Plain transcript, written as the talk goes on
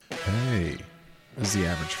Hey, this is the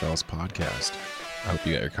Average Fellas podcast. I hope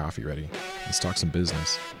you got your coffee ready. Let's talk some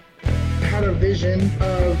business. Had a vision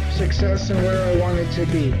of success and where I wanted to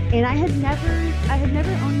be. And I had never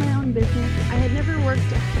owned my own business. I had never worked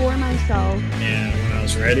for myself. And when I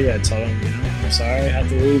was ready, I told him, I'm sorry I have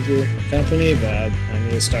to leave your company, but I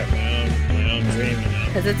need to start my own dream.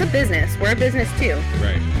 Because it's a business. We're a business too.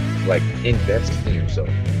 Right. Like, invest in yourself.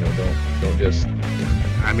 Don't just.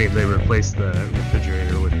 I mean, they replaced the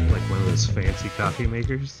refrigerator with like one of those fancy coffee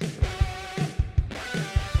makers.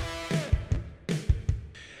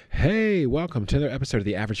 Hey, welcome to another episode of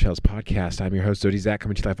the Average Fellas podcast. I'm your host, Zodi Zach,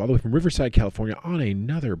 coming to you live all the way from Riverside, California on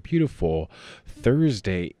another beautiful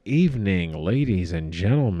Thursday evening, ladies and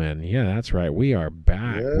gentlemen. Yeah, that's right. We are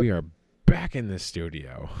back. Yep. We are back in the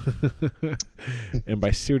studio. And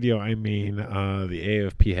by studio, I mean the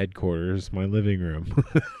AFP headquarters, my living room.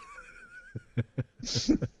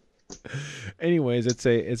 Anyways, it's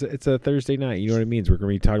a Thursday night. You know what it means. We're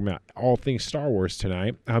going to be talking about all things Star Wars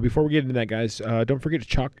tonight. Before we get into that, guys, don't forget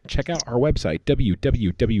to check out our website,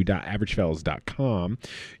 www.averagefellas.com.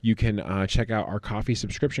 You can check out our coffee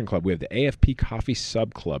subscription club. We have the AFP Coffee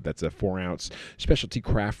Sub Club. That's a 4-ounce specialty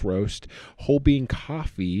craft roast, whole bean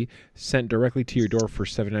coffee sent directly to your door for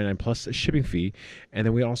 $7.99 plus a shipping fee. And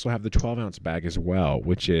then we also have the 12-ounce bag as well,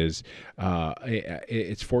 which is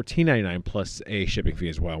it's $14.99 plus a shipping fee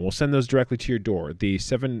as well. We'll send those directly to your door. The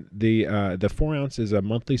 4-ounce is a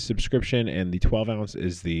monthly subscription, and the 12-ounce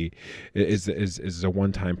is a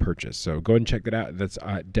one-time purchase. So go ahead and check that out. That's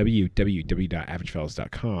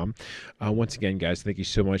www.averagefellas.com. Once again, guys, thank you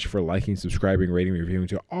so much for liking, subscribing, rating, reviewing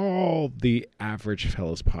to all the Average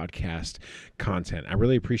Fellas podcast content. I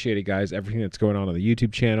really appreciate it, guys. Everything that's going on the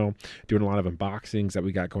YouTube channel, doing a lot of unboxings that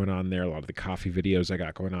we got going on there, a lot of the coffee videos I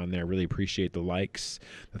got going on there. Really appreciate the likes,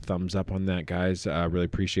 the thumbs up on that, guys. Really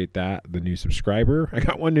appreciate that. The new subscriber. I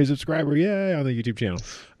got one new subscriber. Yay, on the YouTube channel.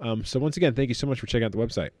 So once again, thank you so much for checking out the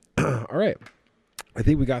website. All right. I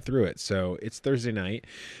think we got through it. So it's Thursday night.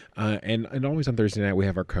 And always on Thursday night, we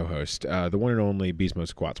have our co-host, the one and only Beastmo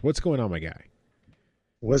Squats. What's going on, my guy?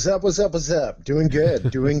 What's up? Doing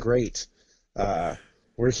good. Doing great.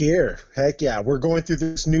 We're here. Heck yeah. We're going through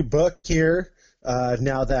this new book here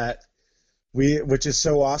now that which is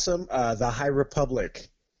so awesome. The High Republic.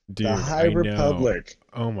 Dude, the High Republic.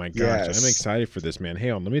 Oh my gosh, yes. I'm excited for this, man.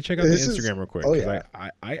 Hey, let me check out the Instagram real quick. Oh yeah.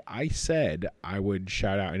 I said I would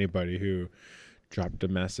shout out anybody who dropped a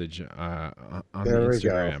message on the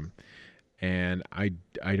Instagram, and I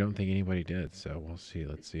don't think anybody did. So we'll see.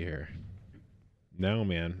 Let's see here. No,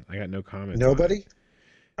 man, I got no comments. Nobody?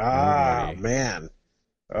 Nobody. Man.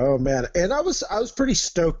 Oh man, and I was pretty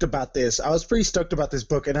stoked about this. I was pretty stoked about this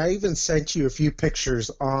book, and I even sent you a few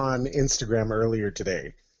pictures on Instagram earlier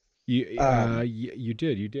today. You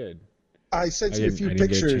did. I sent you a few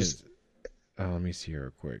pictures. Let me see here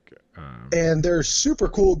real quick. And they're super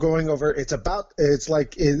cool. Going over this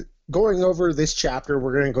chapter.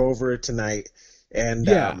 We're going to go over it tonight, and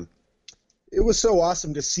it was so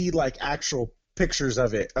awesome to see like actual pictures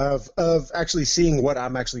of it, of actually seeing what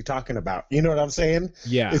I'm actually talking about. You know what I'm saying?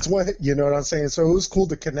 Yeah. It's what you know what I'm saying. So it was cool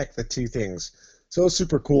to connect the two things. So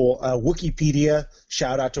super cool. Wikipedia,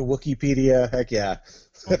 shout out to Wikipedia. Heck yeah.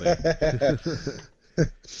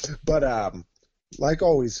 But like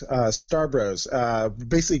always, Star Bros.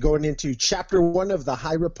 Basically going into chapter 1 of the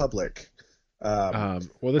High Republic. Well,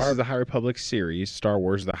 this is the High Republic series, Star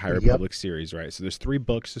Wars, the High Republic series, right? So there's 3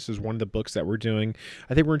 books. This is one of the books that we're doing.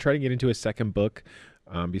 I think we're going to try to get into a second book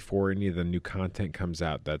before any of the new content comes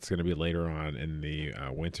out. That's going to be later on in the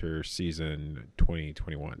winter season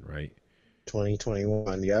 2021, right?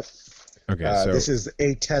 2021, yep. Okay, so this is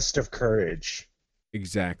A Test of Courage.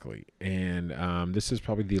 Exactly. And this is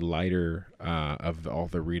probably the lighter of all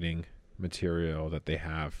the reading material that they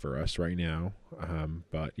have for us right now.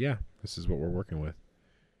 But yeah, this is what we're working with.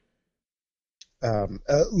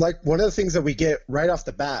 Like one of the things that we get right off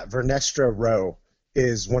the bat, Vernestra Rwoh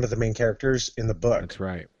is one of the main characters in the book. That's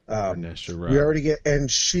right. Vernestra Rwoh. We already get, and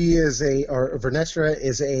Vernestra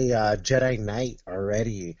is a Jedi Knight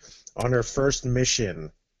already on her first mission.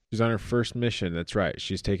 She's on her first mission. That's right.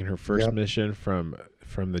 She's taken her first mission from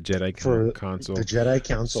the Jedi Council. The Jedi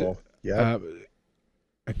Council. Yeah.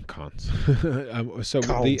 Council.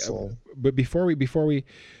 But before we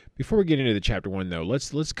get into the chapter 1 though,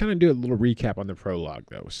 let's kind of do a little recap on the prologue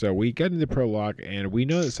though. So we got into the prologue and we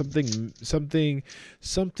know that something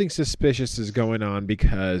suspicious is going on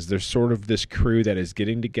because there's sort of this crew that is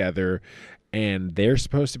getting together and they're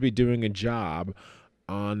supposed to be doing a job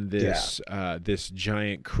on this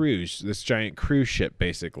giant cruise ship.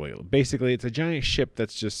 Basically it's a giant ship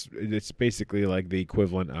it's basically like the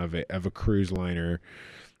equivalent of a cruise liner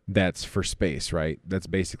that's for space, right? That's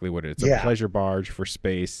basically what it is. It's Yeah. a pleasure barge for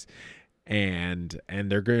space, and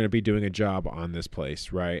they're going to be doing a job on this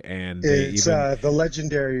place, right? And they It's even the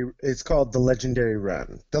legendary. It's called the Legendary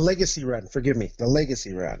Run, the Legacy Run. Forgive me, the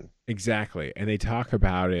Legacy Run. exactly, and they talk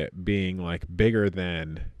about it being like bigger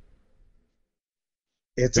than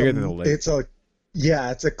It's Bigger a, than the leg- it's a,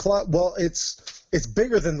 yeah, it's a club. Well, it's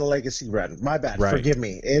bigger than the Legacy Run. My bad. Right. Forgive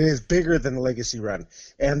me. It is bigger than the Legacy Run.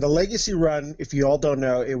 And the Legacy Run, if you all don't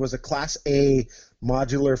know, it was a Class A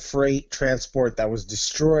modular freight transport that was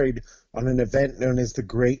destroyed on an event known as the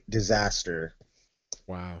Great Disaster,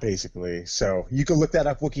 wow. basically. So you can look that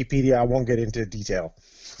up Wikipedia. I won't get into detail.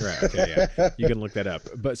 Right. Okay. Yeah. You can look that up.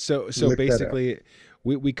 But so Look that up. basically,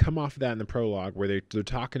 we come off of that in the prologue where they're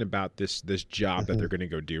talking about this job that they're going to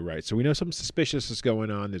go do. Right. So we know something suspicious is going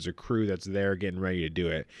on. There's a crew that's there getting ready to do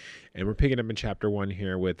it, and we're picking up in chapter 1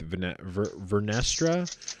 here with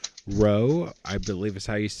Vernestra Rowe, I believe is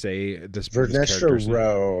how you say this. Vernestra character's name.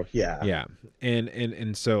 Rowe. Yeah. Yeah,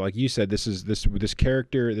 and so like you said, this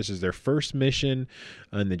character. This is their first mission,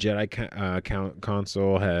 and the Jedi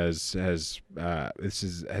Council has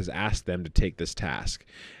asked them to take this task,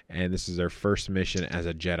 and this is their first mission as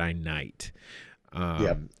a Jedi Knight.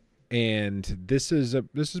 Yep. And this is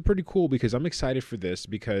pretty cool because I'm excited for this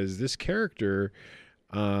because this character.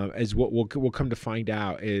 As what we'll come to find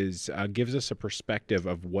out is gives us a perspective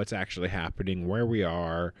of what's actually happening, where we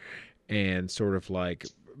are, and sort of like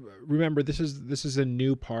remember this is a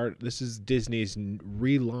new part. This is Disney's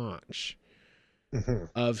relaunch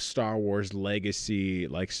of Star Wars Legacy,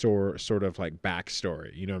 like sort of like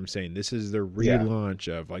backstory. You know what I'm saying? This is the relaunch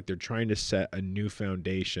of like they're trying to set a new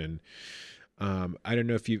foundation. I don't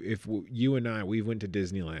know if you and I we went to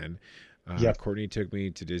Disneyland. Yep. Courtney took me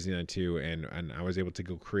to Disneyland too, and I was able to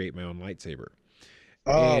go create my own lightsaber.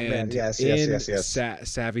 Oh And man, yes.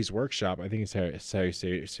 Savvy's workshop, I think it's how you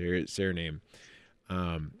say her name.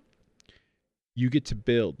 You get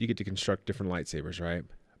to construct different lightsabers, right?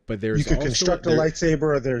 But there's You could also, construct a lightsaber,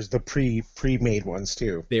 or there's the pre-made ones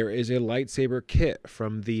too. There is a lightsaber kit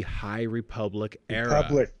from the High Republic era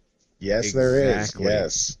Public. Yes, there is. Exactly.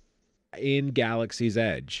 Yes. in Galaxy's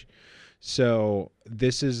Edge. So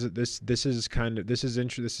this is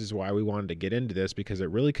why we wanted to get into this because it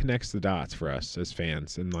really connects the dots for us as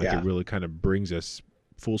fans, and like it really kind of brings us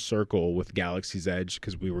full circle with Galaxy's Edge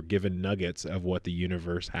because we were given nuggets of what the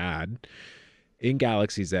universe had in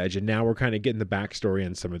Galaxy's Edge, and now we're kind of getting the backstory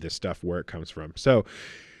and some of this stuff where it comes from. So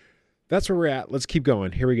that's where we're at. Let's keep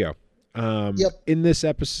going. Here we go. In this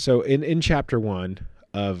episode, so in chapter 1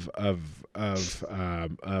 of A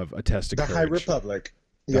Test of Courage, The High Republic.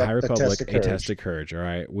 The High Republic, A Test of Courage. All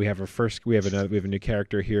right, we have a new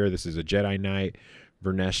character here. This is a Jedi Knight.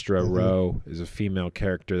 Vernestra Rowe is a female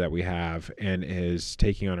character that we have and is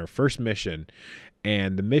taking on her first mission.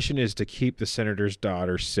 And the mission is to keep the senator's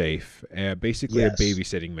daughter safe. Basically a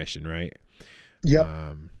babysitting mission, right? Yep.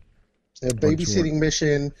 A babysitting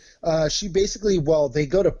mission. She basically, they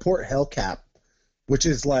go to Port Hellcap, which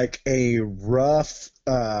is like a rough,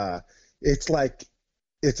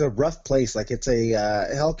 it's a rough place. Like it's a,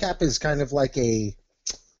 Hellcap is kind of like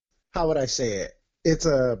how would I say it? It's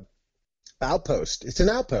a outpost. It's an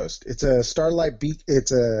outpost. It's a Starlight Beach.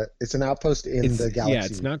 It's an outpost in the galaxy. Yeah,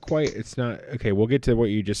 it's not okay. We'll get to what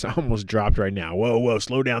you just almost dropped right now. Whoa,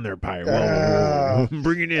 slow down there, Pyre. Whoa.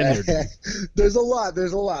 Bring it in there. There's a lot.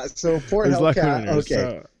 So Port Hellcat. Okay.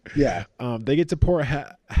 So, yeah. They get to Port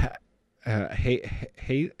Haley.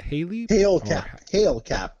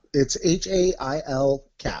 Hailcap. It's HAIL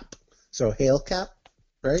cap. So Hailcap,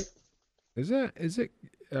 right? Is it?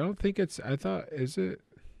 I don't think it's. I thought. Is it?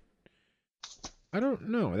 I don't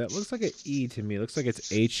know. That looks like an E to me. It looks like it's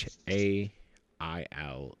HAILEAP.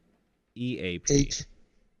 HAIL.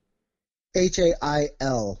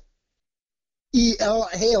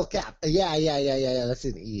 Hailcap. Yeah. That's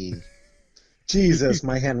an E. Jesus,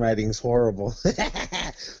 my handwriting's horrible.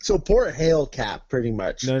 So Port Hailcap, pretty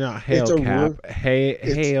much. No, not Hailcap.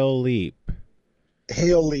 Hail Leap.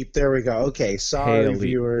 Hail Leap. There we go. Okay, sorry, Hail Leap.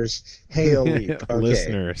 Viewers. Hail Leap. Okay.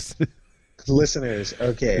 Listeners.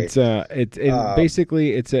 Okay. It's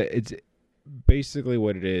basically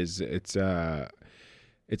what it is. It's a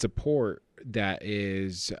port that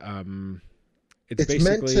is it's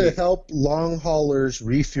meant to help long haulers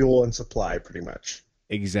refuel and supply, pretty much.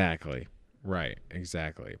 Exactly. Right.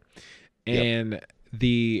 Exactly. And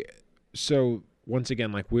so once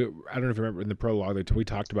again, like I don't know if you remember in the prologue, we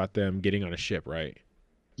talked about them getting on a ship, right?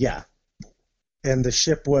 Yeah. And the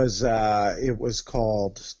ship was it was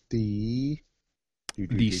called the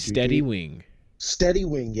Steady Wing. Steady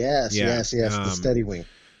Wing, yes. The Steady Wing.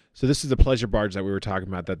 So this is the pleasure barge that we were talking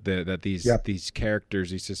about. That these Yep. these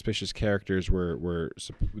characters, these suspicious characters, were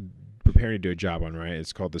preparing to do a job on. Right.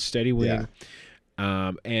 It's called the Steady Wing.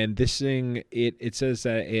 And this thing, it says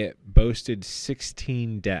that it boasted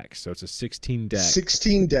 16 decks. So it's a 16 deck.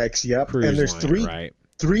 16 decks. Yep. Cruise And there's liner, right?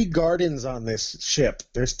 three gardens on this ship.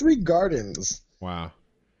 There's 3 gardens Wow.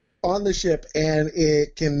 on the ship, and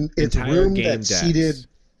it's Entire room game that's decks. seated.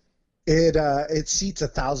 It seats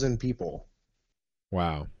 1,000 people.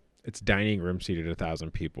 Wow. It's dining room seated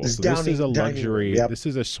 1,000 people. It's So this is a dining room, luxury. yep. This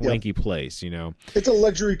is a swanky place, you know. It's a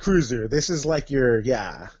luxury cruiser. This is like your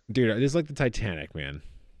Dude, this is like the Titanic, man.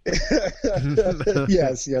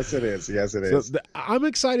 yes, it is. Yes, it is. So I'm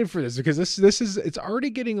excited for this because this is it's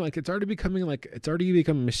already becoming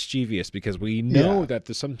mischievous because we know that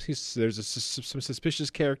there's some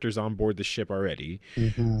suspicious characters on board the ship already.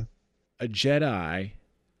 Mhm. A Jedi,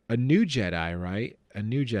 a new Jedi, right? A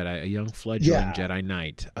new Jedi, a young fledgling Jedi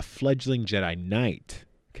Knight, a fledgling Jedi Knight.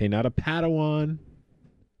 Okay, not a Padawan,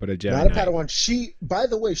 but a Jedi Not a Knight. Padawan. By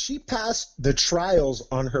the way, she passed the trials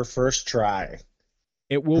on her first try.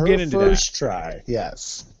 We'll get into that. First try,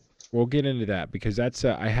 yes. We'll get into that because that's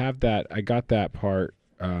I got that part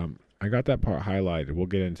highlighted. We'll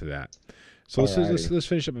get into that. So let's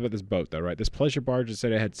finish up about this boat though, right? This pleasure barge, it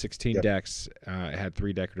said it had 16 decks. It had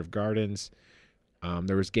 3 decorative gardens.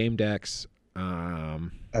 There was game decks.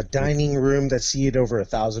 A dining room that seated over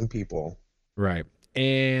 1,000 people. Right.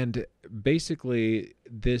 And basically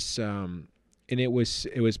this and it was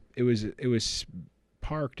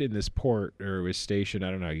parked in this port, or it was stationed, I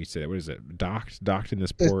don't know how you say that. What is it? Docked in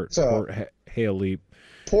this port, Port Hale Leap.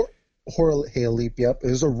 Port Hale Leap, yep. It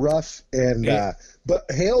was a rough but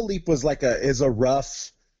Hale Leap was like a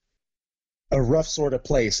rough sort of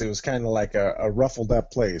place. It was kind of like a ruffled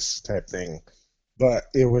up place type thing. But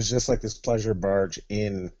it was just like this pleasure barge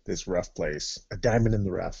in this rough place. A diamond in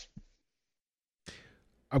the rough.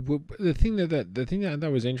 The thing that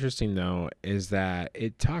was interesting though is that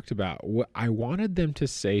it talked about what I wanted them to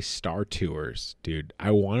say Star Tours, dude.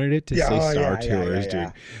 I wanted it to say Star Tours,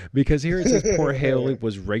 dude, because here it says Port Hale Leap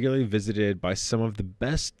was regularly visited by some of the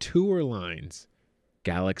best tour lines: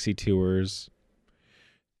 Galaxy Tours,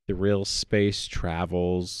 The Real Space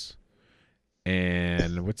Travels,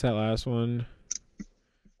 and what's that last one?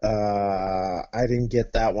 I didn't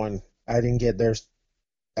get that one. I didn't get it.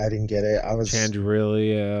 I was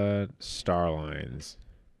Chandrilia Starlines.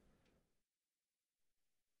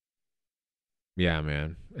 Yeah,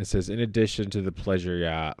 man. It says, in addition to the pleasure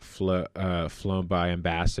yacht flown by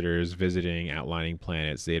ambassadors visiting outlining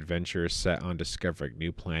planets, the adventure is set on discovering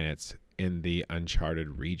new planets in the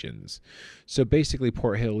uncharted regions. So basically,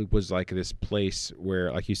 Port Hale was like this place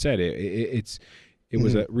where, like you said, it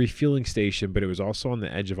was a refueling station, but it was also on the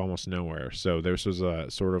edge of almost nowhere. So this was a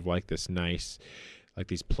sort of like this nice, like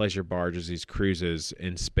these pleasure barges, these cruises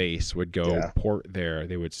in space would go port there.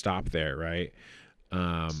 They would stop there, right?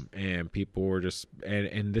 And people were just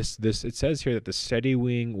and this it says here that the Steady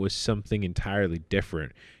Wing was something entirely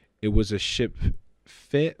different. It was a ship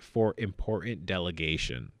fit for important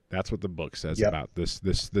delegation. That's what the book says about this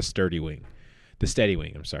Sturdy Wing. The Steady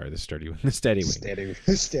Wing. I'm sorry, the Sturdy Wing. The Steady Wing.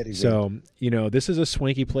 Steady Wing. So, this is a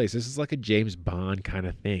swanky place. This is like a James Bond kind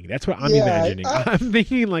of thing. That's what I'm imagining. I'm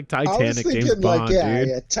thinking like Titanic, James Bond, dude.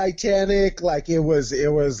 Yeah, Titanic. Like it was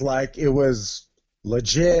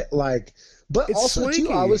legit. Like, but it's also swanky. too,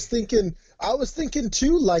 I was thinking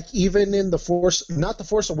too, like even in the Force, not the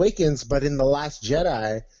Force Awakens, but in the Last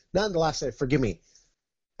Jedi. Not in the Last Jedi. Forgive me.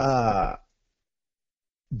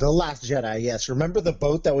 The Last Jedi, yes. Remember the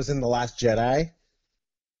boat that was in The Last Jedi?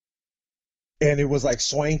 And it was like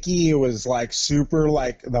swanky. It was like super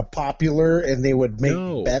like the popular, and they would make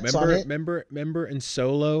bets on it. Remember in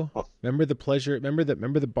Solo? Remember the pleasure? Remember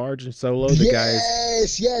the barge in Solo? The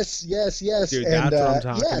guys. Yes. Dude, and, that's what I'm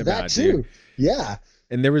talking about, that too. dude. Yeah.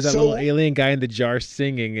 And there was that little alien guy in the jar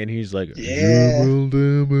singing, and he's like, yeah, you.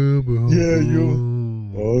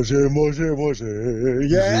 Moshe.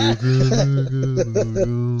 Yeah.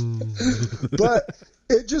 But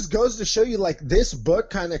it just goes to show you, like, this book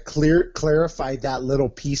kind of clarified that little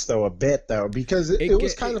piece, though, a bit, though, because it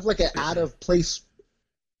was kind of like an out-of-place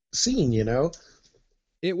scene, you know?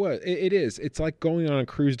 It was. It is. It's like going on a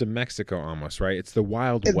cruise to Mexico almost, right? It's the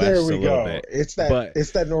Wild West there we a little go. bit. It's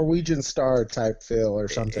that Norwegian Star type feel or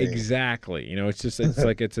something. Exactly. It's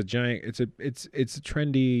like it's a giant. It's a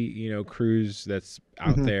trendy cruise that's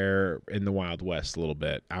out there in the Wild West a little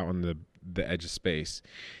bit, out on the edge of space.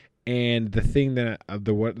 And the thing that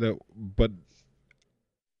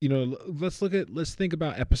let's think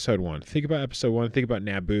about episode 1. Think about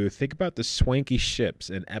Naboo. Think about the swanky ships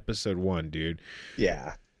in episode 1, dude.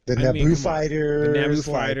 Yeah. The I mean, Naboo come on. fighters. The Naboo like,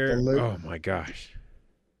 fighter. Oh my gosh.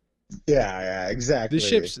 yeah, exactly.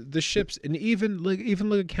 The ships, and even look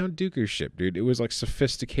at Count Dooku's ship, dude. It was like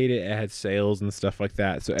sophisticated. It had sails and stuff like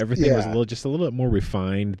that. So everything was just a little bit more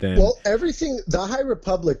refined than. Well, everything. The High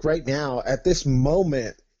Republic right now, at this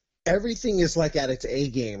moment, everything is like at its A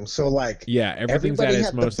game. So like, yeah, everything's everybody at its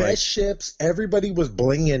had most the best like. ships. Everybody was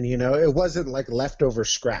blinging. You know, it wasn't like leftover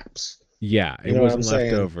scraps. Yeah, it You know what wasn't I'm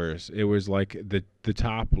saying? leftovers. It was like the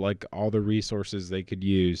top, like all the resources they could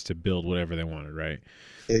use to build whatever they wanted, right?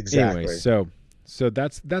 Exactly. Anyway, so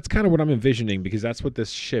that's kind of what I'm envisioning, because that's what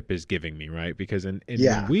this ship is giving me, right? Because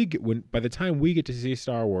Yeah. when by the time we get to see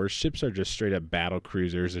Star Wars, ships are just straight up battle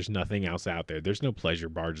cruisers. There's nothing else out there. There's no pleasure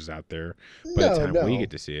barges out there by the time we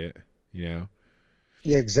get to see it, you know.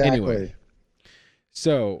 Yeah, exactly. Anyway,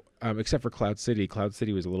 so except for Cloud City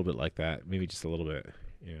was a little bit like that, maybe just a little bit,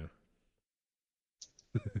 you know.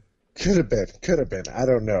 Could have been. I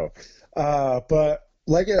don't know. But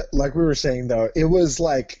like we were saying though, it was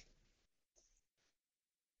like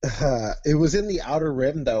it was in the Outer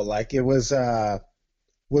Rim though. Like it was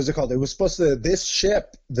what's it called? It was supposed to this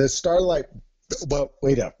ship, the Starlight. Well,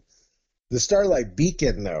 wait up. The Starlight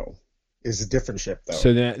Beacon though is a different ship though.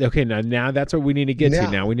 So now that's what we need to get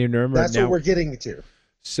to. Now we need to remember. That's what we're getting to.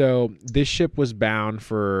 So this ship was bound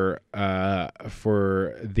for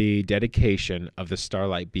the dedication of the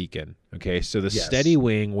Starlight Beacon. Okay, so the Steady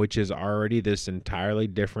Wing, which is already this entirely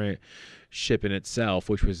different ship in itself,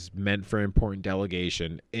 which was meant for important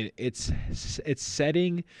delegation, it's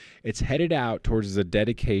headed out towards the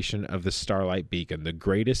dedication of the Starlight Beacon, the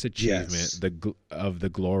greatest achievement of the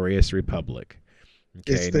glorious Republic.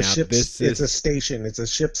 Okay, it's a station. It's a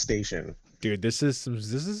ship station. Dude, this is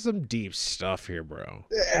some deep stuff here, bro.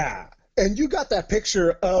 Yeah. And you got that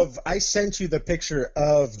picture of, I sent you the picture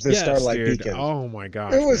of the Starlight Beacon. Oh my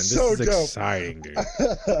gosh, it was man. so This is dope. exciting, dude.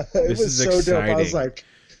 It was so exciting. Dope. I was like,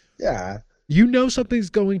 yeah. You know something's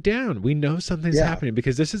going down. We know something's happening,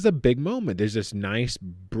 because this is a big moment. There's this nice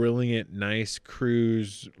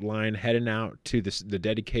cruise line heading out to the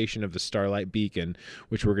dedication of the Starlight Beacon,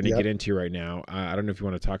 which we're going to get into right now. I don't know if you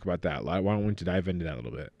want to talk about that. Why don't we dive into that a little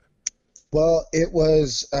bit? Well, it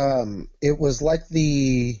was like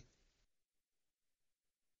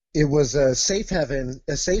it was a safe haven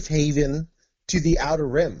to the Outer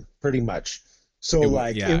Rim, pretty much. So it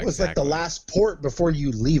was like the last port before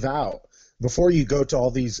you leave out, before you go to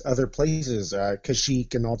all these other places,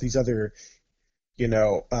 Kashyyyk and all these other,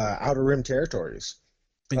 Outer Rim territories.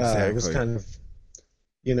 Exactly. It was kind of,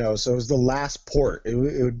 so it was the last port.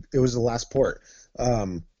 It was the last port.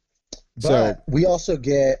 But we also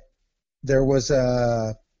there was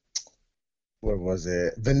what was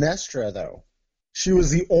it? Vernestra, though. She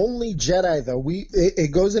was the only Jedi, though.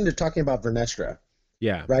 It goes into talking about Vernestra.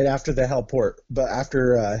 Yeah. Right after the Hellport, but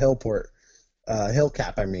after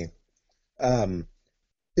Hillcap, I mean.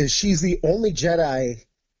 She's the only Jedi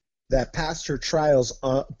that passed the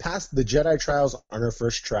Jedi trials on her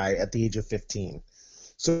first try at the age of 15.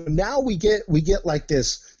 So now we get like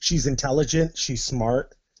this. She's intelligent. She's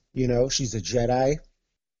smart. She's a Jedi.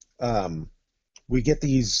 We get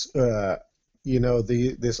these,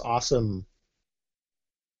 this awesome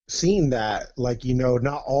scene that, like,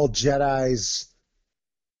 not all Jedis,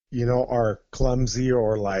 are clumsy,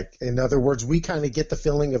 or like, in other words, we kind of get the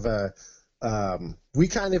feeling of we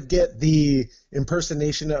kind of get the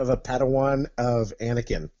impersonation of a Padawan of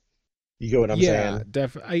Anakin. You get what I'm saying? Yeah,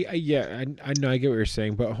 definitely. I know. I get what you're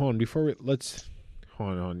saying, but hold on.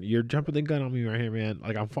 Hold on. You're jumping the gun on me right here, man.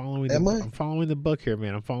 Like, I'm following the book here,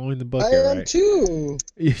 man. I am too.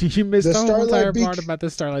 You missed the whole entire part about the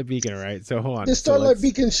Starlight Beacon, right? So hold on. The Starlight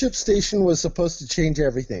Beacon ship station was supposed to change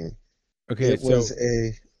everything. Okay, it was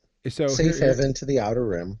a safe haven to the Outer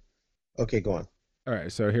Rim. Okay, go on. All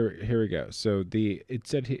right, so here we go. So it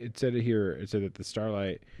said that the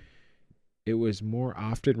Starlight, it was more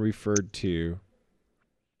often referred to,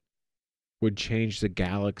 would change the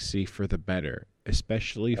galaxy for the better,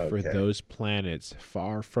 especially for those planets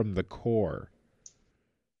far from the core.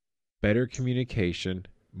 Better communication,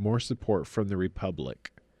 more support from the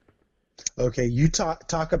Republic. Okay, you talk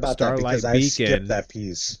about Starlight that, because I skipped that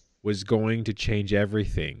piece. Was going to change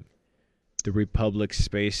everything. The Republic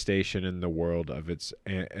space station in the world of its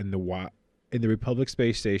in the Republic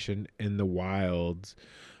space station in the wilds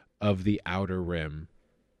of the Outer Rim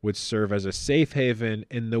would serve as a safe haven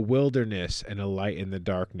in the wilderness and a light in the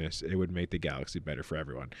darkness. It would make the galaxy better for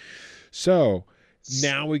everyone. So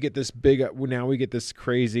now we get this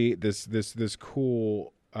crazy, this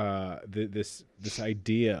cool, this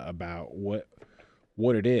idea about what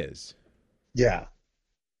it is. Yeah.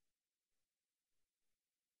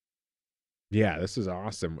 Yeah, this is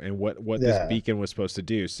awesome, and what this Yeah. beacon was supposed to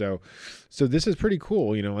do. So this is pretty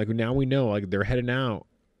cool. You know, like now we know like they're heading out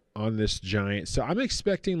on this giant. So I'm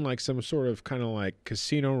expecting like some sort of kind of like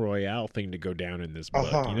Casino Royale thing to go down in this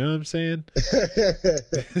book. Uh-huh. You know what I'm saying?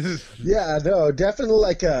 Yeah, no,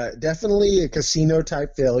 definitely a casino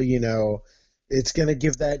type feel, you know. It's gonna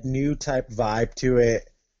give that new type vibe to it.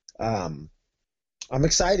 I'm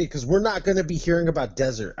excited because we're not gonna be hearing about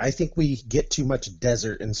desert. I think we get too much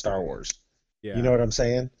desert in Star Wars. Yeah. You know what I'm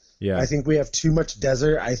saying? Yeah. I think we have too much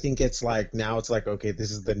desert. I think it's like now it's like, okay,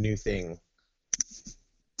 this is the new thing.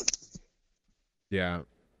 Yeah.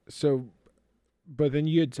 So, but then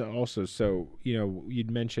you had to also, so, you know,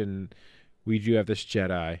 you'd mentioned we do have this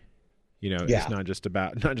Jedi, you know, Yeah. it's not just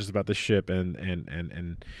about the ship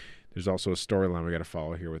and there's also a storyline we got to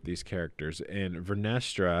follow here with these characters. And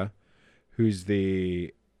Vernestra, who is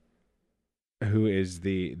the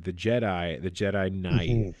Jedi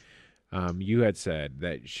Knight. Mhm. You had said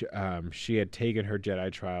that she had taken her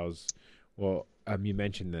Jedi trials. Well, you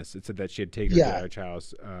mentioned this. It said that she had taken her Yeah. Jedi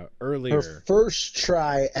trials earlier. Her first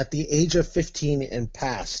try at the age of 15 and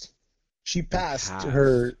passed. She passed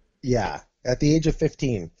her, yeah, at the age of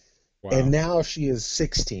 15. Wow. And now she is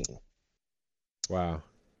 16. Wow.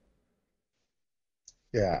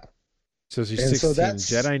 Yeah. So she's And 16. so that's-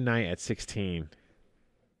 Jedi Knight at 16.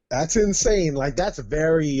 That's insane. Like, that's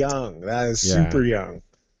very young. That is Yeah. super young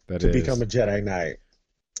That to is. become a Jedi Knight.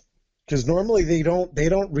 Because normally they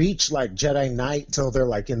don't reach like Jedi Knight till they're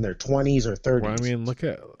like in their 20s or 30s. Well, I mean, look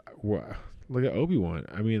at Obi-Wan.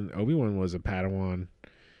 I mean, Obi-Wan was a Padawan.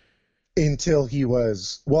 Until he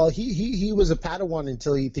was, well, he was a Padawan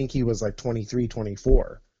until he was like 23,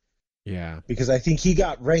 24. Yeah. Because I think he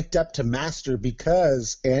got ranked up to Master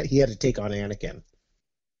because he had to take on Anakin.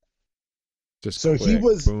 Just So he quick,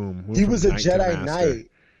 was boom. Moved he from was a Knight to Jedi Master.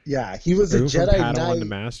 Knight. Yeah, he was a Moved from Jedi Padawan Knight. to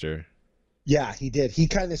Master. Yeah, he did. He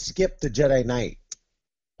kind of skipped the Jedi Knight.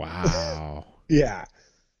 Wow. Yeah.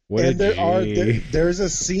 What And a G. there's a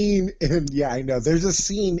scene in, yeah, I know. There's a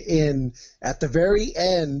scene in at the very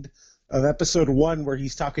end of episode 1 where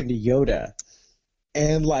he's talking to Yoda,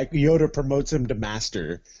 and like Yoda promotes him to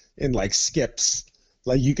Master and like skips.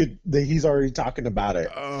 Like he's already talking about it.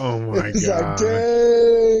 Oh my It's god. like,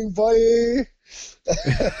 dang, buddy.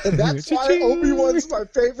 That's why Cha-ching. Obi-Wan's my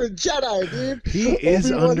favorite Jedi, dude. He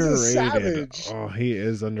is Obi-Wan's a underrated. savage. Oh, he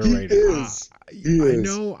is He underrated. is. He I is.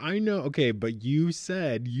 know. Okay, but you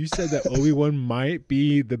said that Obi-Wan might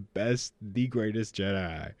be the greatest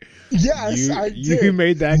Jedi. Yes, I You did.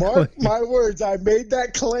 made that Mark claim. my words. I made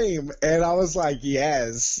that claim, and I was like,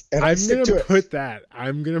 yes. And I I'm stick gonna to it. put that.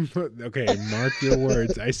 Okay, mark your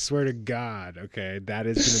words. I swear to God. Okay, that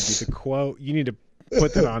is gonna be the quote. You need to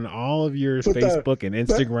put that on all of your Put that- Facebook and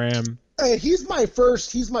Instagram. Hey, he's my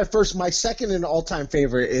first. My second and all-time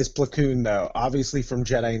favorite is Platoon, though. Obviously from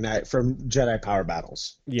Jedi Knight, from Jedi Power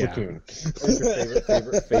Battles. Yeah. Platoon. What's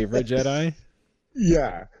your favorite Jedi?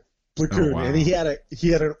 Yeah, Platoon, Oh, wow. and he had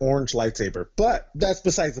an orange lightsaber. But that's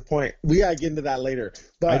besides the point. We gotta get into that later.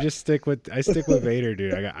 But I stick with Vader,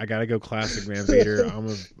 dude. I gotta go classic, man. Vader.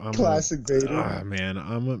 I'm classic Vader. Ah, man,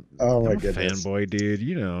 I'm Oh my a goodness. fanboy, dude.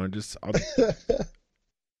 You know,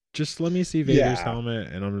 just let me see Vader's Yeah.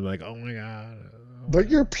 helmet, and I'm like, oh my god. But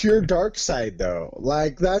you're pure dark side, though.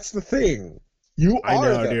 Like that's the thing. You are. I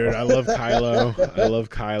know, though. dude. I love Kylo. I love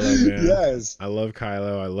Kylo, man. Yes. I love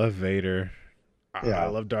Kylo. I love Vader. Yeah. I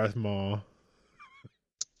love Darth Maul.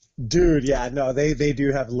 Dude, yeah, no, they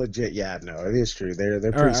do have legit. Yeah, no, it is true. They're All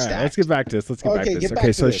pretty right, stacked. let's get back to this. Let's get back Okay, to this. get back Okay,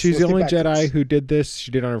 to so this. she's Let's the get only back to Jedi this. who did this.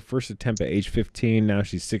 She did it on her first attempt at age 15. Now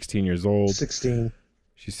she's 16 years old. 16.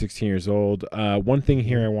 She's 16 years old. One thing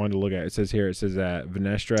here I wanted to look at. It says that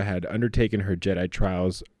Vernestra had undertaken her Jedi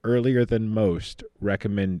trials earlier than most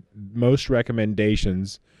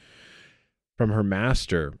recommendations from her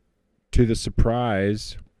master, to the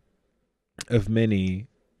surprise of many,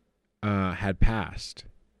 had passed.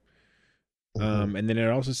 And then it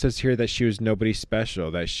also says here that she was nobody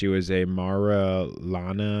special, that she was a Mara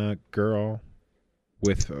Lana girl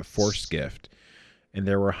with a force gift. And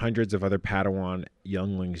there were hundreds of other Padawan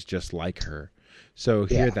younglings just like her. So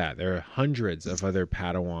hear Yeah. that. There are hundreds of other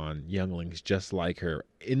Padawan younglings just like her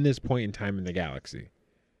in this point in time in the galaxy.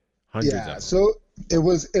 Hundreds of Yeah, them. so it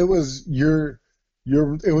was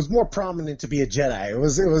more prominent to be a Jedi. It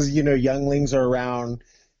was younglings are around.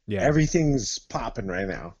 Yeah. Everything's popping right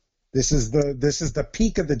now. This is the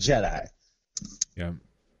peak of the Jedi. Yeah.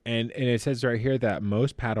 And it says right here that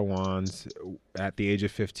most Padawans at the age of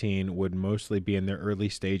 15 would mostly be in their early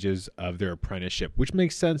stages of their apprenticeship, which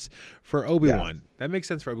makes sense for Obi-Wan. That makes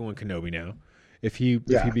sense for Obi-Wan Kenobi now. If he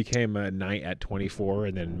Yeah. became a knight at 24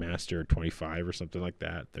 and then master at 25 or something like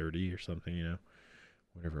that, 30 or something,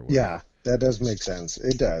 whatever it was. Yeah, that does make sense.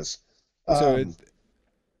 It does. So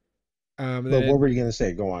But then what were you gonna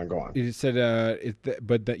say? Go on. you said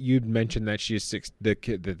but that you'd mentioned that she's the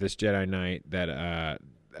kid, that this Jedi Knight, that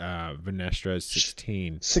Venestra is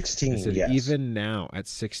 16. 16. I said, Yes. even now at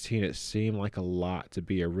 16, it seemed like a lot to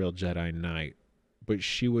be a real Jedi Knight, but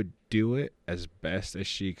she would do it as best as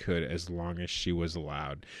she could as long as she was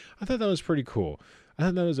allowed. I thought that was pretty cool. I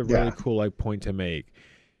thought that was a really Yeah. cool point to make.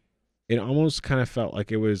 It almost kind of felt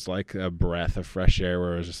like it was like a breath of fresh air,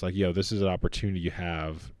 where it was just like, yo, this is an opportunity you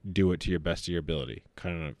have. Do it to your best of your ability.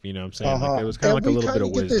 Kind of, you know what I'm saying? Like, it was kind of And like a we little bit of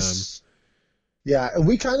kinda get wisdom. Yeah, and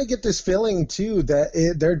we kind of get this feeling too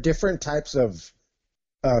that there are different types of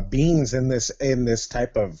beings in this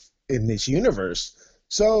universe.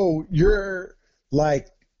 So you're like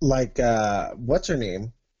what's her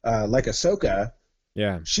name? Like Ahsoka.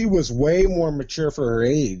 Yeah. She was way more mature for her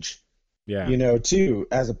age. Yeah. Too,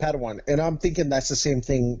 as a Padawan. And I'm thinking that's the same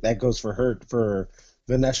thing that goes for her, for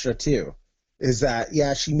Venestra too. Is that,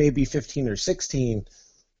 yeah, she may be 15 or 16,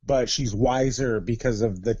 but she's wiser because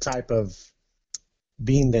of the type of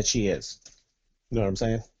being that she is. You know what I'm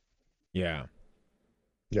saying? Yeah.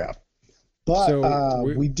 Yeah. But So,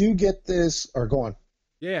 we do get this, or go on.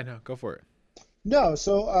 Yeah, no, go for it. No,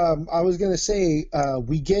 so I was going to say,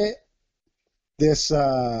 we get this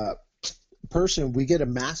person, we get a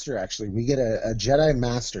master, actually. We get a Jedi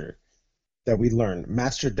master that we learn.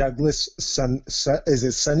 Master Douglas is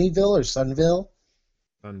it Sunnyvale or Sunville?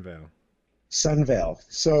 Sunvale. Sunvale.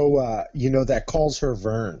 So, that calls her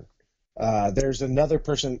Vern. There's another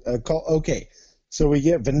person okay. So we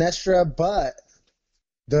get Venestra, but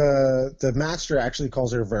the master actually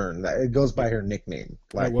calls her Vern. It goes by her nickname.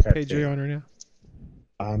 Like, what page are you on right now?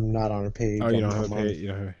 I'm not on a page. Oh, you don't have a page?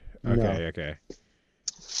 Okay.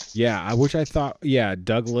 Yeah, which I thought,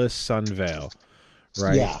 Douglas Sunvale,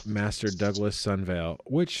 right? Yeah. Master Douglas Sunvale,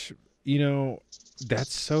 which,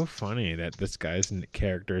 that's so funny that this guy's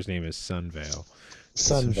character's name is Sunvale. That's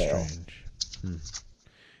so Sunvale. strange.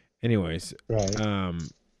 Anyways, Right.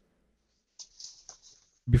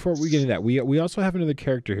 before we get into that, we also have another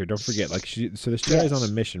character here. Don't forget, so this Jedi's on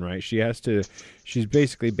a mission, right? She's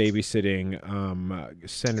basically babysitting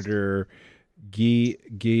Senator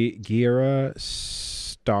Gira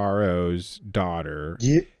Staro's daughter.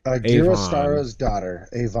 Gira Avon. Staro's daughter,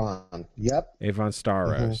 Avon. Yep. Avon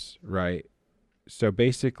Staros, right? So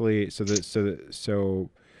basically,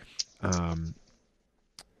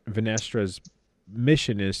 Venestra's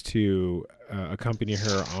mission is to accompany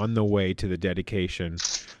her on the way to the dedication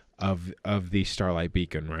of the Starlight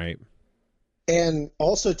Beacon, right? And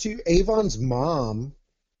also, too, Avon's mom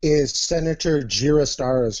is Senator Gira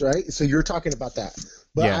Staros, right? So you're talking about that.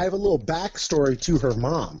 But Yeah. I have a little backstory to her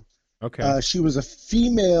mom. Okay. She was a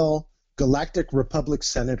female Galactic Republic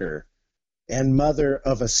senator and mother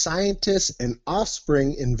of a scientist and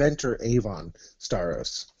offspring inventor, Avon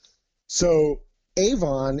Staros. So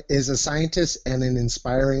Avon is a scientist and an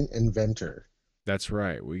inspiring inventor. That's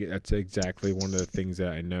right. That's exactly one of the things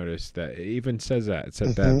that I noticed. That it even says that. It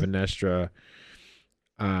said that Venestra,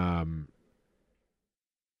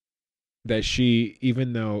 that she,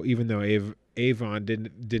 even though Avon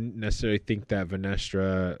didn't necessarily think that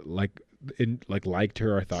Venestra liked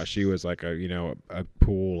her, or thought she was like a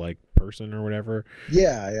cool person or whatever.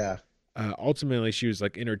 Yeah. Ultimately, she was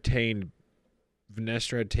entertained.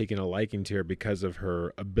 Venestra had taken a liking to her because of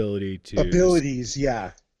her abilities,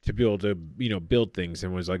 yeah. to be able to build things,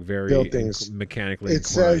 and was very Build things. mechanically It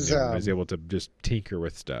inclined, says, and was able to just tinker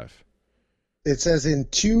with stuff. It says in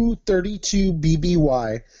 232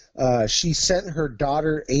 BBY, she sent her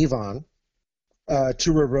daughter Avon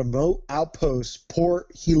to a remote outpost,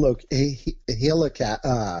 Port Helicat.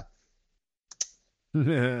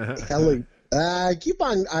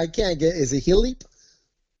 I can't get. Is it Helip?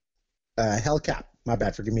 Hellcap. My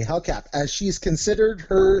bad. Forgive me. Hellcap, as she's considered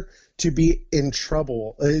her to be in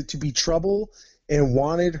trouble, and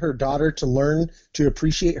wanted her daughter to learn to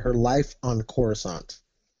appreciate her life on Coruscant.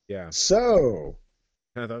 Yeah, So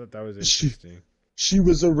I thought that was interesting. she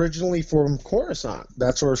was originally from Coruscant.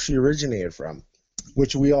 That's where she originated from,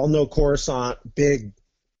 which we all know Coruscant, big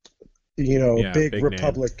big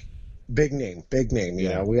Republic, big name.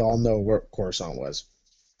 Yeah. We all know where Coruscant was.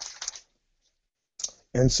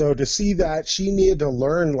 And so to see that, she needed to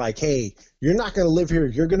learn, hey, you're not going to live here.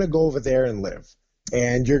 You're going to go over there and live.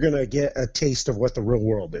 And you're going to get a taste of what the real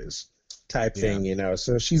world is type thing,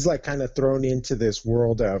 So she's kind of thrown into this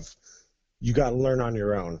world of, you got to learn on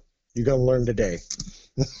your own. You got to learn today.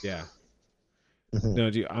 Yeah. No,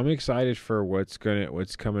 dude, I'm excited for what's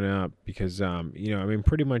coming up because I mean,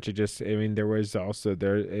 pretty much there was also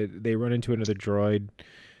they run into another droid,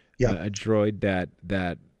 Yeah. a droid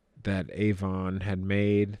that Avon had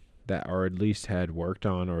made that, or at least had worked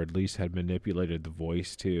on, or at least had manipulated the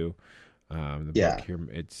voice to. The Yeah. book here,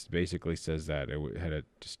 it's basically says that it was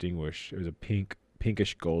a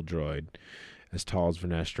pinkish gold droid, as tall as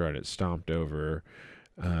Venestra, and it stomped over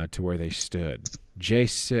to where they stood.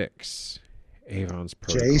 J6, Avon's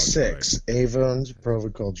protocol J6, Avon's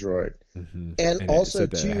protocol droid. Mm-hmm. And it also,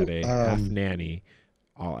 said that it too, had a half nanny,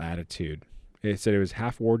 all attitude. It said it was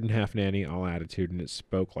half warden, half nanny, all attitude, and it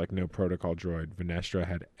spoke like no protocol droid Venestra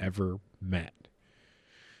had ever met.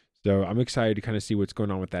 So I'm excited to kind of see what's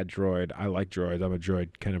going on with that droid. I like droids. I'm a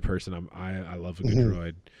droid kind of person. I love a good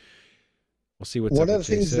droid. We'll see what's one up of with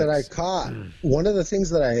the things J6. that I caught. One of the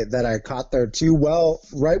things that I caught there too. Well,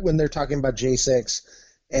 right when they're talking about J6,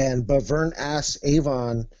 but Vern asks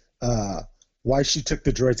Avon why she took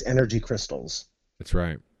the droid's energy crystals. That's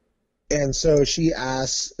right. And so she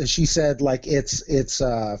said like it's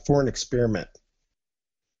for an experiment.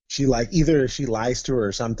 She either she lies to her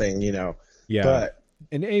or something, Yeah. But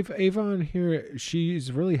and Avon here,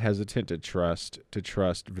 she's really hesitant to trust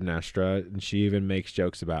Venestra, and she even makes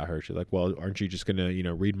jokes about her. She's like, "Well, aren't you just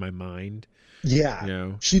gonna, read my mind?"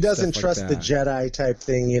 yeah, she doesn't stuff like trust the that. Jedi type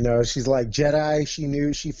thing. She's like Jedi. She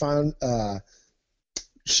knew she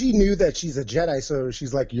knew that she's a Jedi, so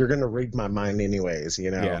she's like, "You're gonna read my mind anyways,"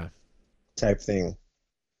 Yeah. type thing.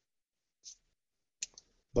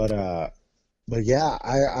 But yeah,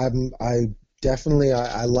 I definitely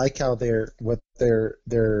I like how their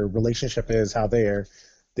relationship is, how they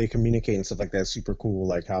communicate and stuff like that. Super cool.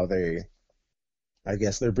 Like how I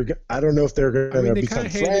guess I don't know if they're gonna become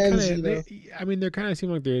friends. They kind of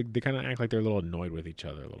seem like they kind of act like they're a little annoyed with each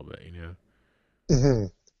other a little bit, Mm-hmm.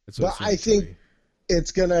 That's what But I think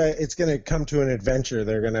it's gonna come to an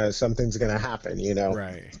adventure. Something's gonna happen.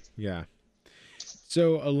 Right. Yeah.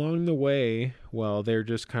 So along the way, well, they're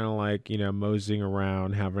just kind of like, moseying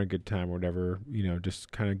around, having a good time or whatever,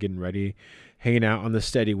 just kind of getting ready, hanging out on the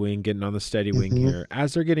steady wing, getting on the steady wing here.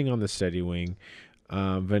 As they're getting on the steady wing,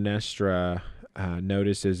 Venestra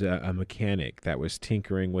notices a mechanic that was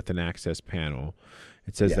tinkering with an access panel.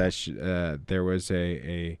 It says that there was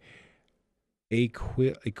a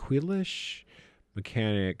Aquilish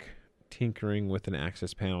mechanic tinkering with an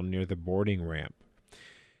access panel near the boarding ramp.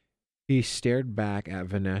 He stared back at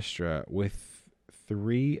Venestra with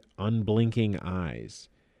 3 unblinking eyes.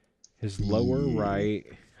 His lower right,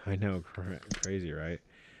 I know, crazy, right?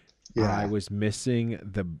 Yeah. Eye was missing,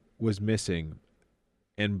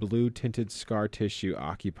 and blue-tinted scar tissue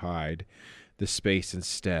occupied the space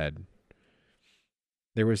instead.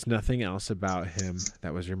 There was nothing else about him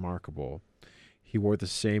that was remarkable. He wore the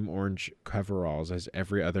same orange coveralls as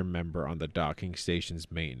every other member on the docking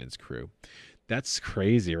station's maintenance crew. That's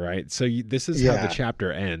crazy, right? So this is how the chapter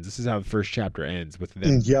ends. This is how the first chapter ends, with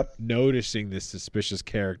them noticing this suspicious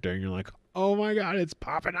character, and you're like, "Oh my god, it's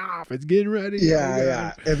popping off! It's getting ready!"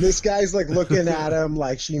 Yeah. And this guy's like looking at him,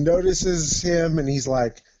 like she notices him, and he's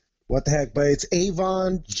like, "What the heck?" But it's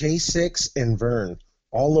Avon, J6, and Vern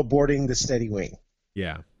all aborting the steady wing.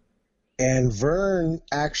 Yeah. And Vern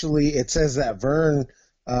it says that Vern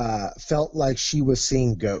felt like she was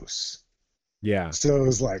seeing ghosts. Yeah. So it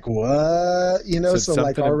was like, what? So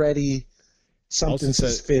like already something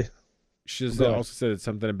suspicious. She also said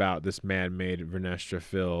something about this man made Venestra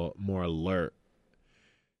feel more alert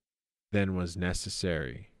than was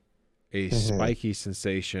necessary. A spiky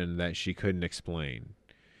sensation that she couldn't explain.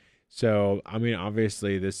 So, I mean,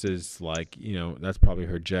 obviously this is like, that's probably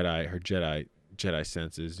her Jedi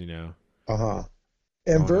senses, Uh-huh.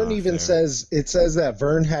 And Vern even says that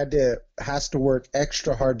Vern has to work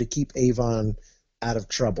extra hard to keep Avon out of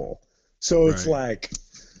trouble. So it's like,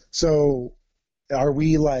 so are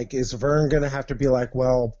we like, is Vern going to have to be like,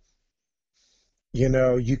 well,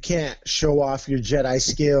 you can't show off your Jedi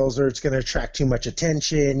skills or it's going to attract too much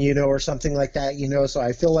attention, or something like that, So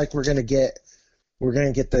I feel like we're going to get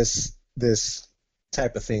this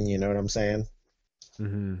type of thing, you know what I'm saying?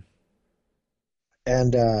 Mm-hmm.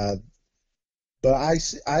 And, but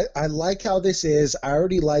I like how this is. I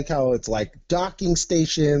already like how it's like docking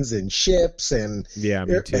stations and ships and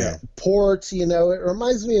me too. Ports. It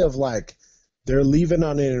reminds me of like they're leaving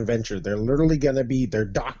on an adventure. They're literally they're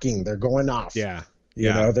docking. They're going off. Yeah.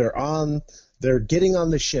 They're getting on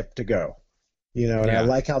the ship to go. You know, and I Yeah.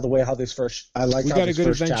 like how this first. I like We how got a this good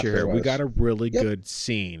first adventure chapter here. We was. got a really Yep. good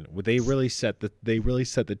scene. They really set the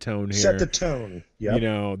tone here. Set the tone. Yep. You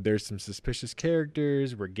know, there's some suspicious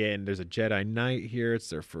characters. There's a Jedi Knight here. It's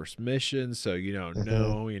their first mission, so you don't Mhm.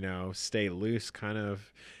 know. You know, stay loose, kind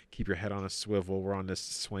of keep your head on a swivel. We're on this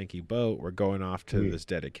swanky boat. We're going off to this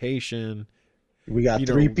dedication. We got You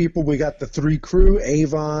three know- people. We got the three crew: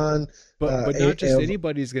 Avon, But not just Av-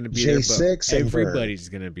 anybody's going to be there, J6 but and Vern. everybody's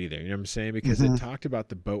going to be there. You know what I'm saying? Because Mhm. it talked about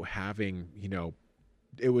the boat having, you know,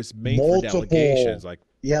 it was made Multiple- for delegations. Like,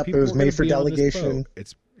 Yep, it people was are gonna made for be on this delegation. boat.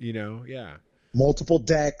 It's, you know, yeah. Multiple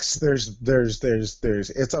decks. There's.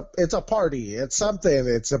 It's a party. It's something.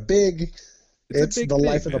 It's a big. It's big the thing,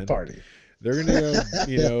 life of the man. party. They're gonna go,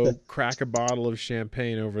 you know, crack a bottle of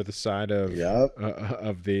champagne over the side of Yep.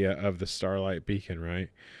 of the Starlight Beacon, right?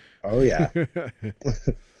 Oh yeah.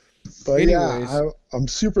 But Anyways. I'm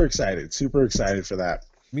super excited. Super excited for that.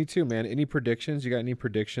 Me too, man. Any predictions? You got any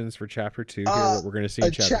predictions for chapter 2 here? What we're gonna see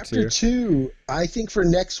in chapter chapter 2? 2, I think for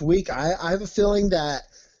next week, I have a feeling that,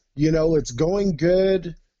 you know, it's going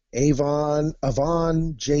good. Avon,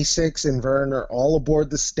 J6, and Vern are all aboard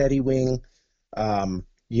the Steady Wing.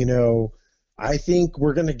 You know, I think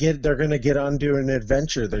they're gonna get onto an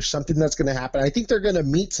adventure. There's something that's gonna happen. I think they're gonna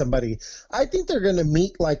meet somebody. I think they're gonna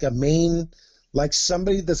meet like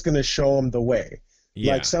somebody that's gonna show them the way.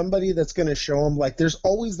 Yeah. Like somebody that's going to show them, like, there's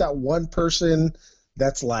always that one person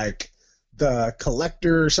that's like the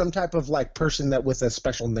collector, some type of like person that with a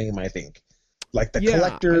special name, I think. Like the Yeah, I think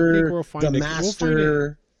collector, we'll find the a-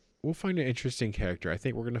 master. We'll find an interesting character. I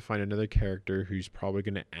think we're going to find another character who's probably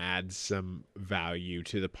going to add some value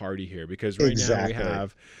to the party here, because right Exactly. now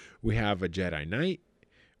we have a Jedi Knight,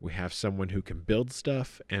 we have someone who can build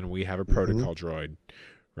stuff, and we have a Mm-hmm. protocol droid.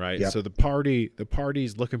 Right, Yep. so the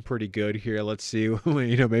party's looking pretty good here. Let's see, you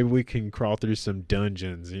know, maybe we can crawl through some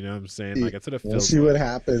dungeons. You know what I'm saying? Like, that's what it feels We'll see like. what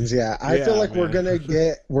happens. Yeah, I feel Yeah, like we're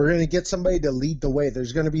man. gonna get somebody to lead the way.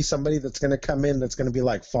 There's gonna be somebody that's gonna come in that's gonna be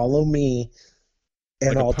like, follow me,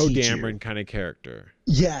 and Like I'll a Poe teach you. Dameron kind of character.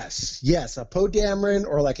 Yes, a Poe Dameron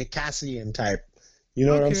or like a Cassian type. You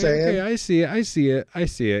know what I'm saying? Okay, I see it.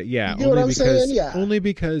 Yeah, You get what I'm saying? Yeah. only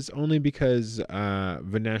because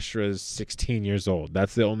Vanestra's 16 years old.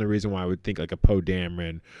 That's the only reason why I would think like a Poe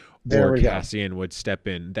Dameron There or we go. Cassian would step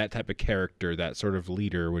in. That type of character, that sort of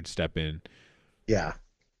leader would step in. Yeah,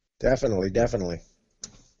 definitely.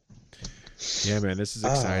 Yeah, man, this is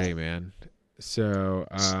exciting, man. So,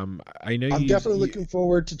 I know I'm definitely looking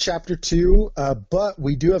forward to chapter 2, but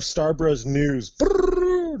we do have Star Bros news.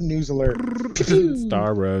 Brrr, news alert.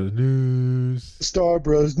 Star Wars news. Star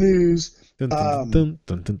Bros news. Dun, dun, dun,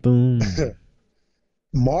 dun, dun, dun.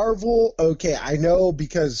 Marvel, okay, I know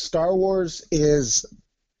because Star Wars is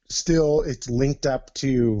still, it's linked up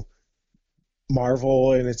to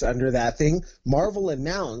Marvel and it's under that thing. Marvel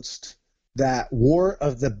announced that War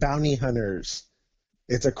of the Bounty Hunters,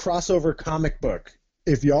 it's a crossover comic book.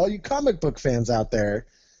 If you all you comic book fans out there,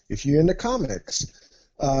 if you're into comics,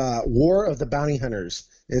 War of the Bounty Hunters,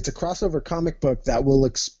 it's a crossover comic book that will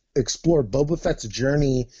explore Boba Fett's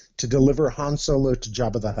journey to deliver Han Solo to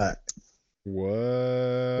Jabba the Hutt.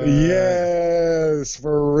 What? Yes,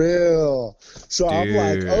 for real. So I'm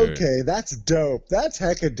like, Dude. okay, that's dope. That's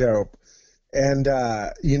hecka dope. And,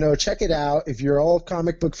 you know, check it out. If you're all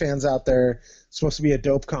comic book fans out there, it's supposed to be a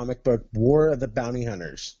dope comic book, War of the Bounty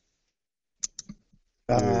Hunters.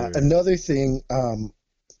 Dude. Another thing,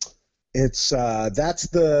 that's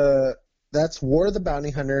War of the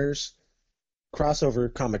Bounty Hunters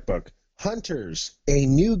crossover comic book. Hunters, a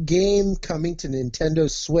new game coming to Nintendo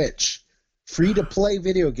Switch. Free to play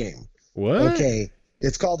video game. What? Okay,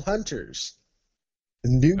 it's called Hunters. A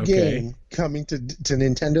new Okay. game coming to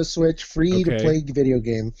Nintendo Switch, free to Okay. play video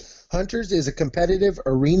game. Hunters is a competitive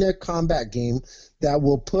arena combat game that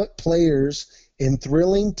will put players in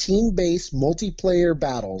thrilling team-based multiplayer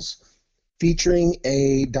battles featuring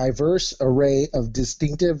a diverse array of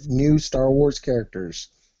distinctive new Star Wars characters.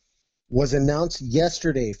 Was announced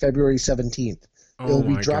yesterday, February 17th. It'll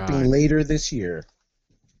be my dropping God. later this year.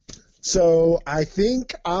 So I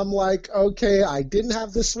think I'm like, okay, I didn't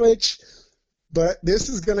have the Switch, but this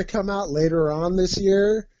is going to come out later on this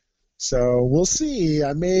year. So we'll see.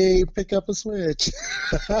 I may pick up a Switch.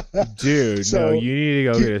 Dude, So, no, you need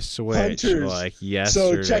to go get a Switch Hunters. like So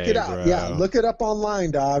yesterday. check it out. Bro. Yeah, look it up online,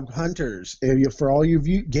 dog. Hunters. For all you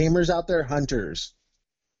gamers out there, Hunters.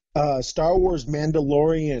 Star Wars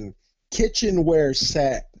Mandalorian kitchenware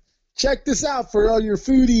set. Check this out for all your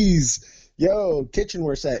foodies. Yo,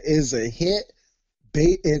 kitchenware set is a hit.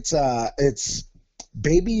 It's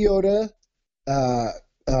Baby Yoda.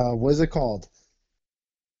 What is it called?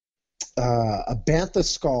 A bantha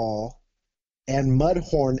skull and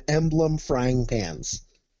Mudhorn emblem frying pans.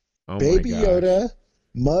 Oh Baby my gosh. Yoda,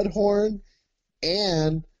 Mudhorn,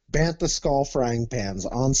 and Bantha Skull frying pans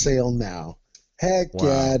on sale now. Heck Wow.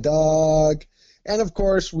 yeah, dog. And of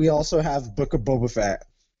course, we also have Book of Boba Fett.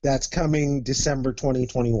 That's coming December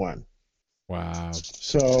 2021. Wow.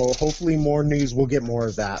 So hopefully more news. We'll get more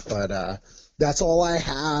of that. But that's all I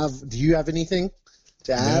have. Do you have anything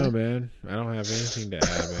to add? No, man. I don't have anything to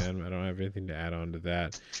add, man. I don't have anything to add on to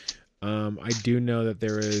that. I do know that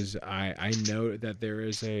there is. I know that there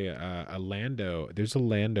is a Lando. There's a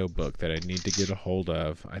Lando book that I need to get a hold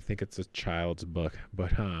of. I think it's a child's book,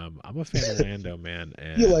 but I'm a fan of Lando, man.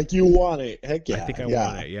 And You want it. Heck yeah. I think I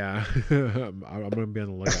want it. Yeah, I'm gonna be on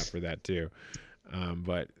the lookout for that too.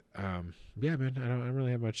 Yeah, man. I don't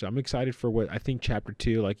really have much. I'm excited for what I think. Chapter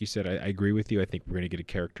 2, like you said, I agree with you. I think we're gonna get a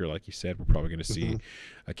character, like you said. We're probably gonna see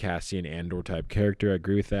a Cassian Andor type character. I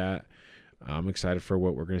agree with that. I'm excited for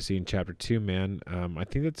what we're going to see in Chapter 2, man. I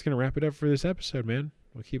think that's going to wrap it up for this episode, man.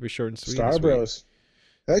 We'll keep it short and sweet. Star this week. Bros.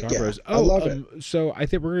 Heck Star yeah. Bros. I love it. So I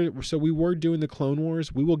think we were doing the Clone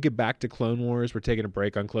Wars. We will get back to Clone Wars. We're taking a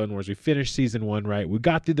break on Clone Wars. We finished season 1, right? We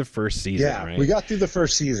got through the first season, Yeah, right? we got through the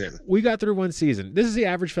first season. We got through one season. This is the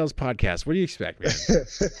Average Fellas podcast. What do you expect, man?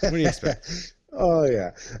 What do you expect? Oh, yeah.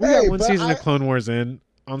 We got one season of Clone Wars in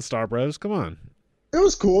on Star Bros. Come on. It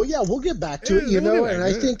was cool. Yeah, we'll get back to it, Yeah, we'll get back and to I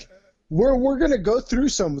it. think we're going to go through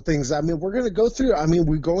some things. I mean, we're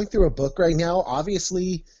going through a book right now.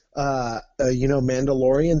 Obviously,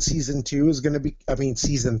 Mandalorian season 2 is going to be,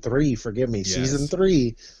 season 3, forgive me. Yes. Season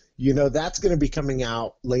 3, that's going to be coming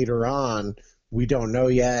out later on. We don't know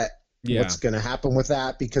yet Yeah. what's going to happen with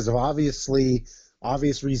that because of obvious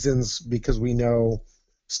reasons, because we know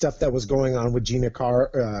stuff that was going on with Gina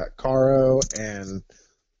Caro and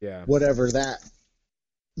Yeah. whatever that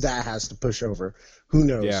has to push over. Who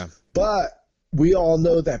knows? Yeah. But we all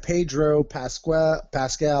know that Pedro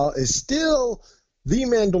Pascal is still the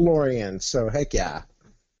Mandalorian. So heck yeah.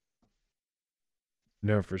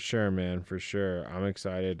 No, for sure, man. For sure. I'm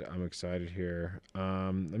excited. here.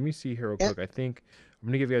 Let me see here real quick. I think I'm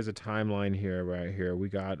gonna give you guys a timeline here, right here. We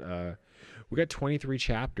got 23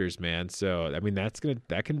 chapters, man. So I mean that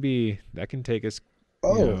can take us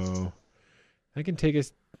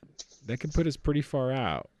that can put us pretty far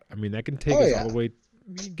out. I mean that can take us all the way,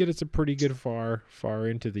 get us a pretty good far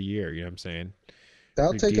into the year, you know what I'm saying?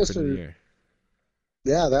 That'll Pretty take deep us in the to year.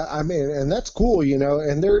 and that's cool,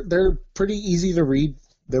 and they're pretty easy to read.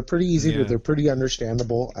 They're pretty easy Yeah. they're pretty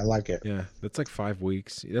understandable. I like it. Yeah, that's like 5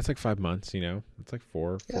 weeks. That's like 5 months, It's like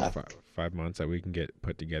four, Yeah. 5 months that we can get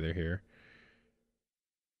put together here.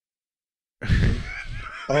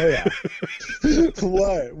 Oh yeah.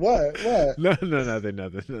 What? No,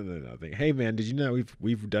 nothing. Hey man, did you know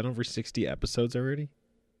we've done over 60 episodes already?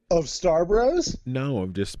 Of Star Bros? No,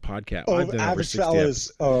 of just podcast. Oh, I've done over Average 60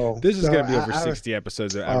 Fellas. Oh, This is no, gonna be over I- 60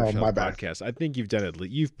 episodes of Average my Fellas bad. podcast. I think you've done at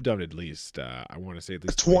least I want to say at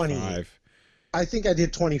least 20. 25. I think I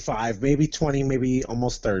did 25, maybe 20, maybe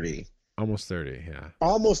almost 30. Almost 30, yeah.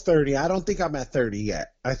 Almost 30. I don't think I'm at 30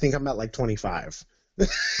 yet. I think I'm at like 25.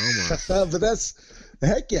 Almost. But that's,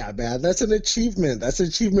 heck yeah, man. That's an achievement. That's an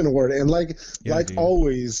achievement award. And Yeah, dude.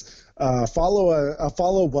 always, follow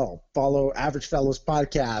Average Fellows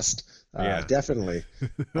podcast. Yeah. Definitely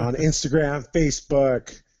on Instagram,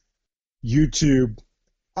 Facebook, YouTube,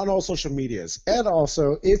 on all social medias. And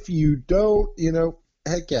also, if you don't,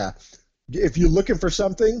 heck yeah, if you're looking for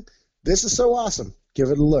something, this is so awesome. Give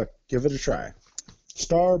it a look. Give it a try.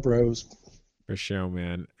 Star Bros. For sure,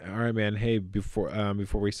 man. All right, man. Hey, before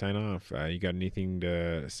we sign off, you got anything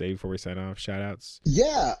to say before we sign off? Shout outs?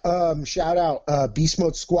 Yeah, shout out Beast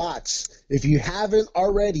Mode Squats. If you haven't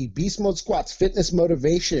already, Beast Mode Squats, fitness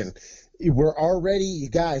motivation. We're already, you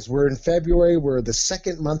guys, we're in February. We're the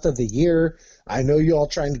second month of the year. I know you all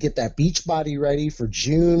trying to get that beach body ready for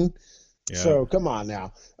June. Yeah. So come on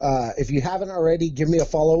now. If you haven't already, give me a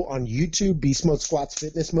follow on YouTube, Beast Mode Squats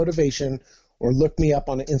Fitness Motivation, or look me up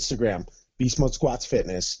on Instagram, Beast Mode Squats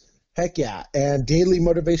Fitness. Heck yeah. And weekly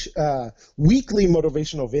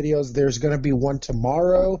motivational videos. There's going to be one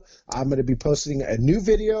tomorrow. I'm going to be posting a new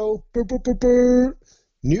video.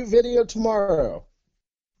 New video tomorrow.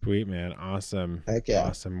 Sweet, man. Awesome. Heck yeah.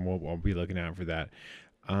 Awesome. We'll be looking out for that.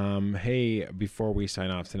 Hey, before we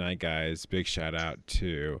sign off tonight, guys, big shout out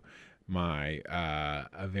to my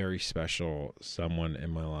a very special someone in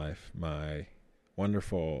my life, my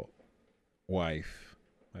wonderful wife,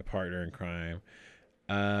 my partner in crime.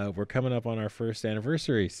 We're coming up on our first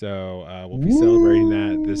anniversary, so we'll be celebrating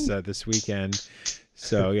that this weekend.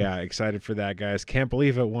 So yeah, excited for that, guys. Can't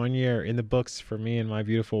believe it, 1 year in the books for me and my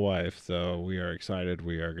beautiful wife. So we are excited.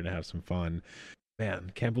 We are gonna have some fun.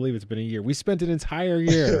 Man, can't believe it's been a year. We spent an entire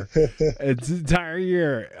year,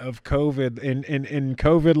 of COVID in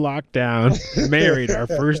COVID lockdown, married our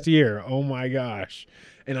first year. Oh my gosh.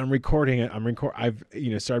 And I'm recording it. I've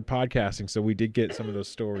started podcasting, so we did get some of those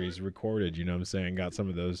stories recorded, you know what I'm saying? Got some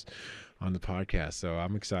of those on the podcast. So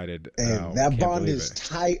I'm excited. And that bond is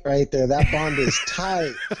tight right there. That bond is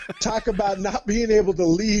tight. Talk about not being able to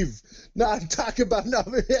leave. Talk about not.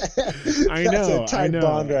 That's a tight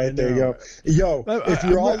bond right there, yo. If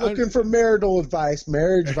you're all looking for marital advice,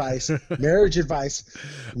 marriage advice, you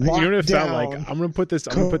know what it felt like? I'm gonna put this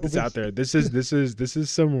out there. This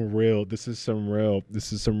is some real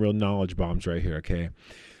knowledge bombs right here. Okay.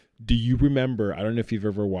 Do you remember? I don't know if you've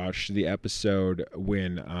ever watched the episode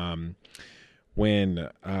when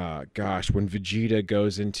Vegeta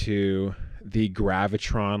goes into the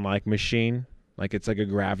Gravitron machine, it's like a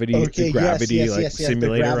gravity simulator, the gravity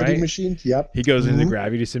right? Machine. Yep. He goes into the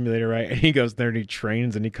gravity simulator, right? And he goes there and he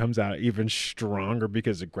trains and he comes out even stronger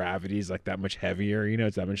because the gravity is that much heavier.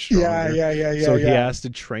 It's that much stronger. Yeah. So he has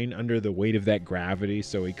to train under the weight of that gravity.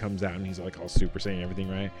 So he comes out and he's all Super Saiyan and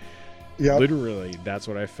everything, right? Yep. Literally, that's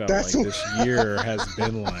what I felt this year has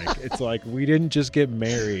been like. It's like we didn't just get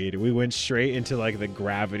married. We went straight into the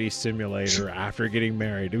gravity simulator after getting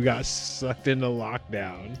married. We got sucked into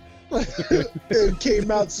lockdown. It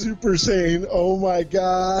came out Super Saiyan. Oh my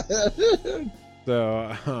God.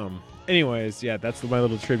 So, anyways, yeah, that's my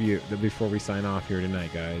little tribute before we sign off here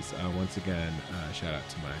tonight, guys. Once again, shout out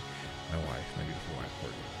to my wife, my beautiful wife,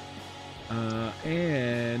 Courtney.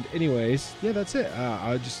 And anyways, yeah, that's it.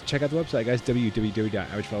 I'll just check out the website, guys,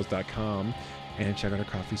 www.averagefellas.com, and check out our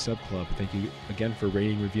coffee sub club. Thank you again for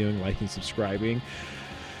rating, reviewing, liking, subscribing,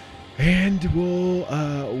 and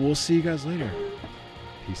we'll see you guys later.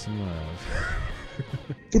 Peace and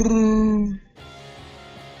love.